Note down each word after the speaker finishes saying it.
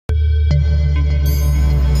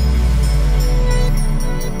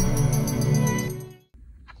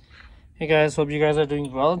guys, hope you guys are doing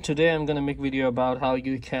well. Today I'm gonna make a video about how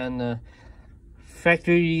you can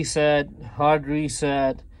factory reset, hard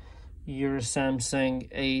reset your Samsung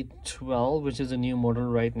A12, which is a new model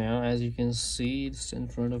right now. As you can see, it's in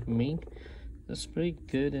front of me. It's pretty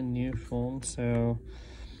good in new phone. So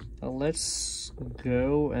let's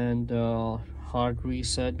go and hard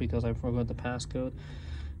reset because I forgot the passcode.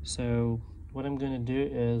 So what I'm gonna do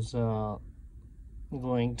is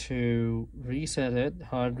going to reset it,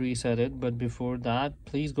 hard reset it. But before that,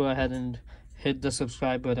 please go ahead and hit the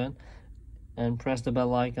subscribe button and press the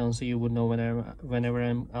bell icon so you would know whenever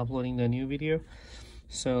I'm uploading the new video.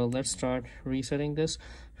 So let's start resetting this.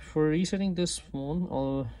 For resetting this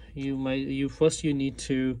phone, you need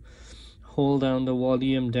to hold down the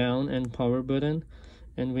volume down and power button,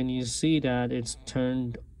 and when you see that it's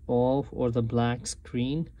turned off or the black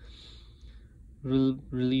screen,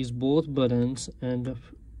 release both buttons and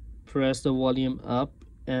press the volume up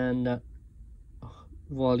and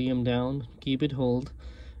volume down. Keep it hold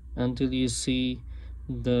until you see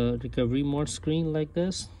the recovery mode screen like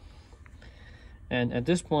this. And at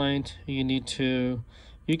this point you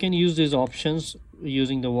can use these options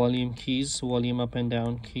using the volume keys, volume up and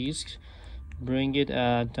down keys. Bring it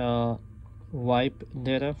at wipe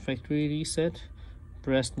data factory reset,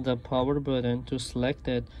 press the power button to select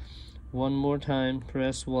it. One more time,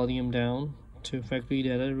 press volume down to factory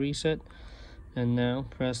data reset, and now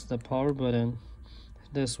press the power button.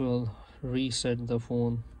 This will reset the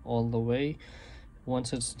phone all the way.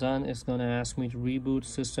 Once it's done, it's gonna ask me to reboot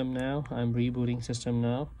system now. I'm rebooting system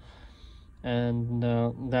now, and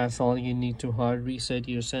that's all you need to hard reset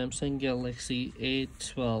your Samsung Galaxy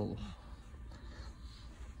A12.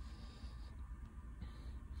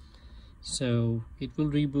 So it will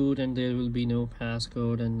reboot and there will be no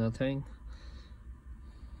passcode and nothing.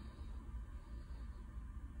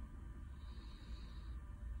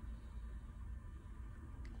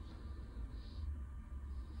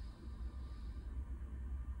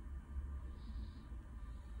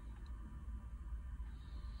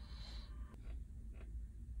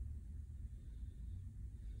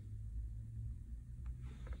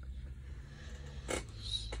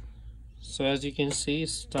 So as you can see,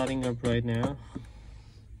 it's starting up right now.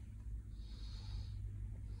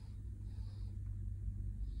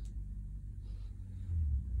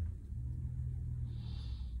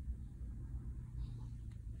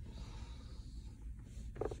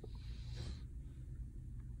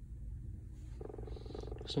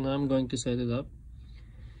 So now I'm going to set it up.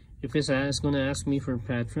 If it's going to ask me for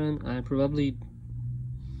pattern,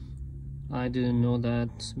 I didn't know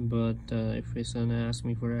that, but if it's going to ask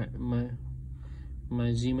me for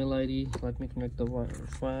my Gmail ID, let me connect the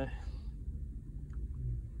Wi-Fi.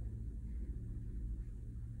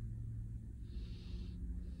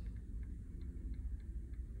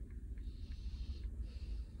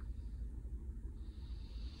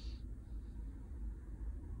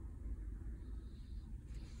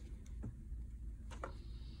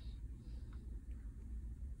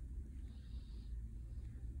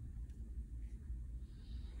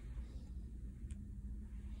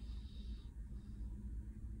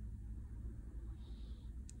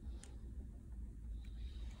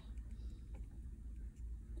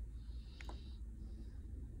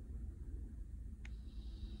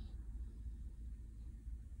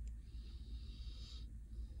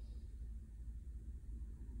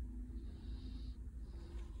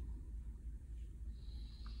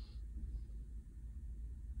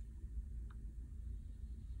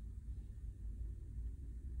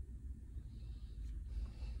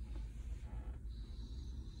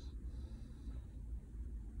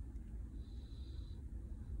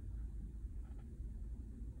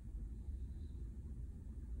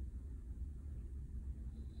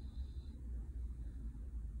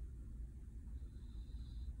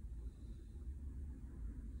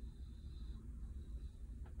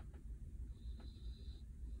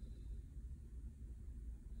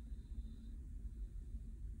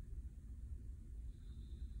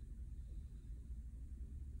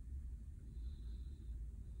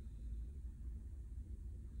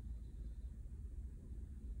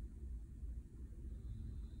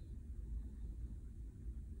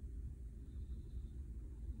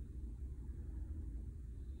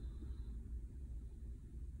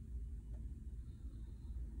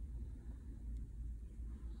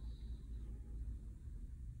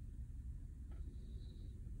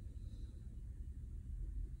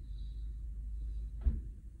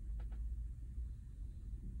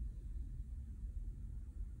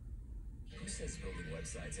 Who says building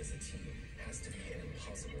websites as a team has to be an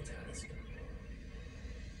impossible task?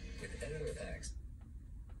 With Editor X,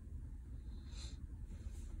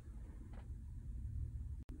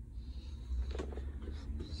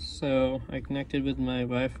 So I connected with my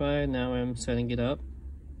Wi-Fi. Now I'm setting it up.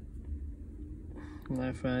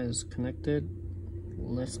 Wi-Fi is connected.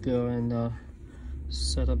 Let's go and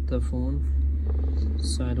set up the phone.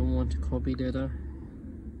 So I don't want to copy data.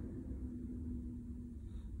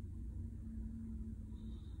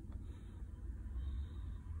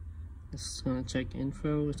 It's gonna check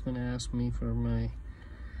info. It's gonna ask me for my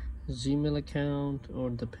Gmail account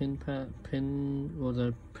or the pin or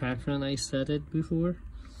the pattern I set it before,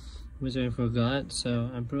 which I forgot.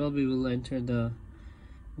 So I probably will enter the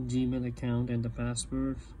Gmail account and the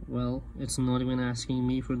password. Well, it's not even asking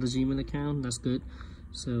me for the Gmail account. That's good.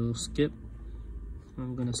 So skip.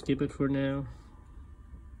 I'm gonna skip it for now.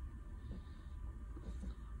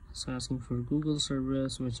 It's asking for Google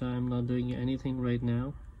service, which I'm not doing anything right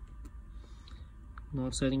now.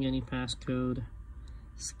 Not setting any passcode,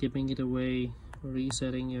 skipping it away,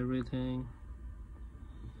 resetting everything.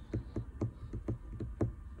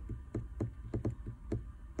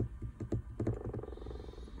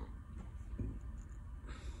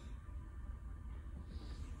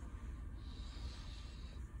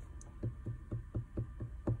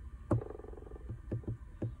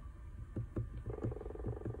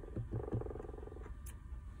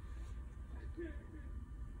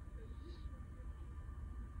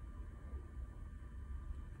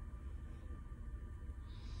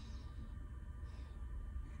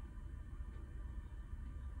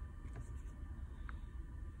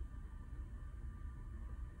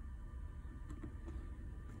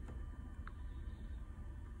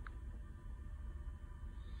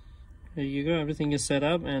 Here you go, everything is set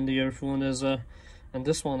up and your phone is and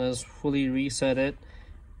this one is fully reset it.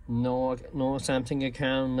 No Samsung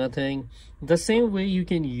account, nothing. The same way you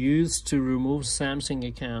can use to remove Samsung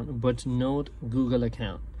account but not Google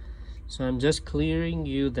account. So I'm just clearing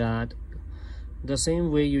you that the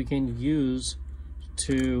same way you can use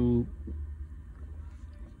to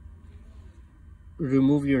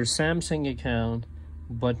remove your Samsung account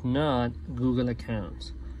but not Google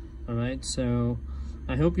accounts. Alright, so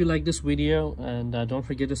I hope you like this video, and don't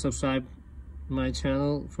forget to subscribe my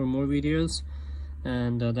channel for more videos,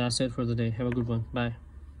 and that's it for the day. Have a good one. Bye.